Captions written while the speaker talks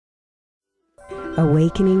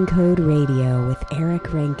Awakening Code Radio with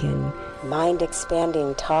Eric Rankin.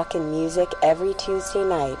 Mind-expanding talk and music every Tuesday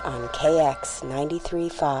night on KX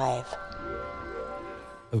 93.5.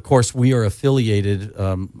 Of course, we are affiliated.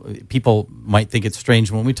 People might think it's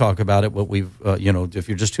strange when we talk about it, what we've, if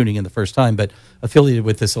you're just tuning in the first time, but affiliated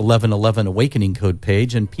with this 1111 Awakening Code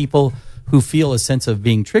page, and people who feel a sense of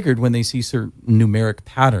being triggered when they see certain numeric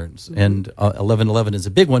patterns. Mm-hmm. And 1111 is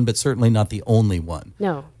a big one, but certainly not the only one.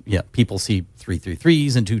 No. Yeah, people see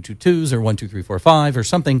 333s and 222s or 12345 or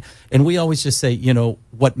something, and we always just say,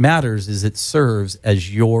 what matters is it serves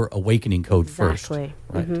as your awakening code first. Exactly.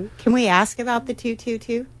 Right? Mm-hmm. Can we ask about the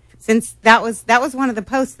 222? Since that was one of the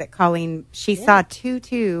posts that Colleen, she saw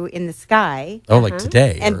 22 in the sky. Oh, like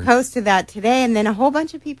today. And posted that today, and then a whole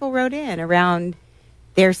bunch of people wrote in around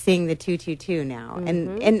they're seeing the 222 now.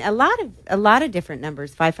 Mm-hmm. And a lot of different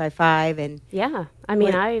numbers, 555 and yeah. I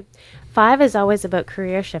mean, 5 is always about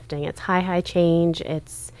career shifting. It's high change.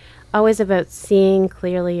 It's always about seeing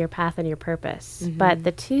clearly your path and your purpose. Mm-hmm. But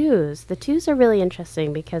the twos are really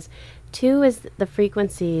interesting because 2 is the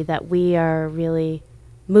frequency that we are really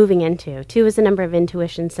moving into. 2 is the number of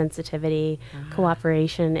intuition, sensitivity,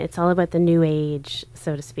 cooperation. It's all about the new age,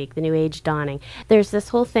 so to speak, the new age dawning. There's this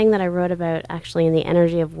whole thing that I wrote about actually in the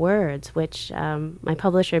energy of words, which my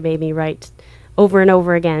publisher made me write over and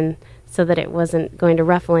over again so that it wasn't going to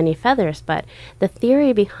ruffle any feathers. But the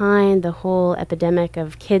theory behind the whole epidemic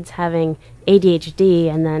of kids having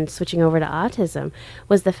ADHD and then switching over to autism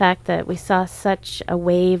was the fact that we saw such a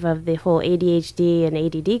wave of the whole ADHD and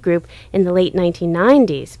ADD group in the late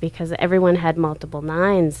 1990s because everyone had multiple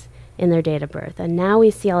 9s in their date of birth. And now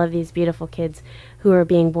we see all of these beautiful kids who are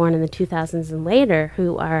being born in the 2000s and later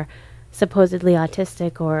who are supposedly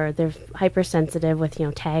autistic or they're hypersensitive with,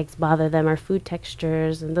 tags bother them or food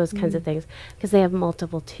textures and those kinds of things because they have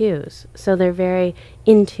multiple 2s. So they're very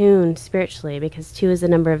in tune spiritually because 2 is the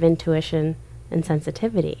number of intuition and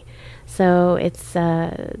sensitivity. So it's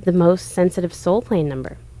the most sensitive soul plane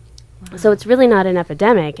number. Wow. So it's really not an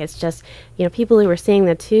epidemic. It's just, people who are seeing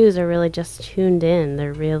the 2s are really just tuned in.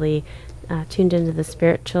 They're really tuned into the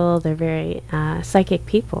spiritual. They're very psychic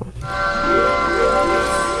people.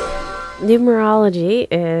 Numerology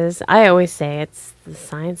is, I always say, it's the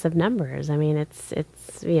science of numbers. I mean, it's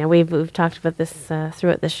we've talked about this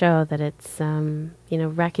throughout the show that it's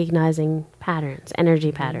recognizing patterns,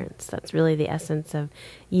 energy patterns. That's really the essence of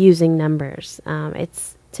using numbers. To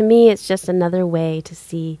me, it's just another way to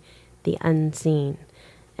see the unseen.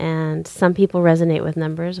 And some people resonate with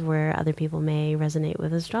numbers where other people may resonate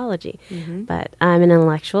with astrology. Mm-hmm. But I'm an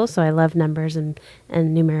intellectual, so I love numbers and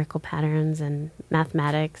numerical patterns and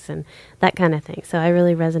mathematics and that kind of thing. So I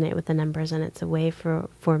really resonate with the numbers, and it's a way for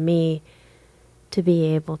me to be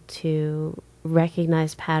able to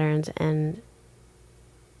recognize patterns and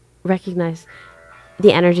recognize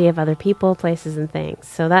the energy of other people, places, and things.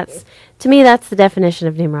 So to me, that's the definition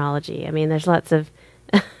of numerology. I mean, there's lots of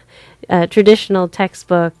traditional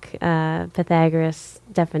textbook Pythagoras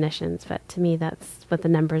definitions, but to me that's what the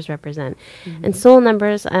numbers represent. Mm-hmm. And soul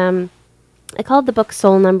numbers, I called the book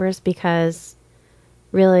Soul Numbers because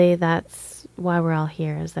really that's why we're all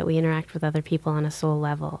here, is that we interact with other people on a soul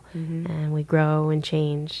level, and we grow and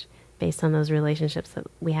change based on those relationships that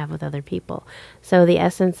we have with other people. So the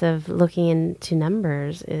essence of looking into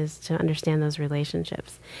numbers is to understand those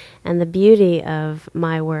relationships. And the beauty of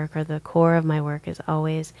my work, or the core of my work, is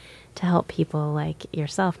always to help people like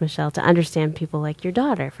yourself, Michelle, to understand people like your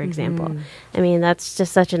daughter, for example. I mean, that's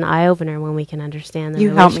just such an eye-opener when we can understand the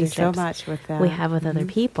relationships help me so much with that. We have with other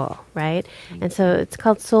people, right? And so it's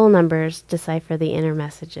called Soul Numbers, decipher the inner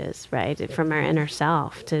messages, right, from our inner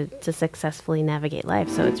self to successfully navigate life.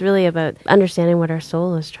 So it's really about understanding what our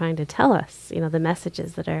soul is trying to tell us, the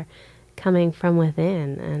messages that are coming from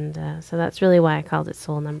within. And so that's really why I called it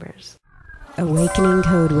Soul Numbers. Awakening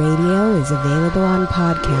Code Radio is available on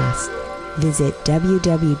podcast. Visit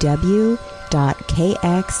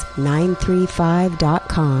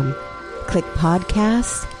www.kx935.com. Click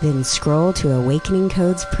podcasts, then scroll to Awakening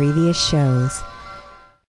Code's previous shows.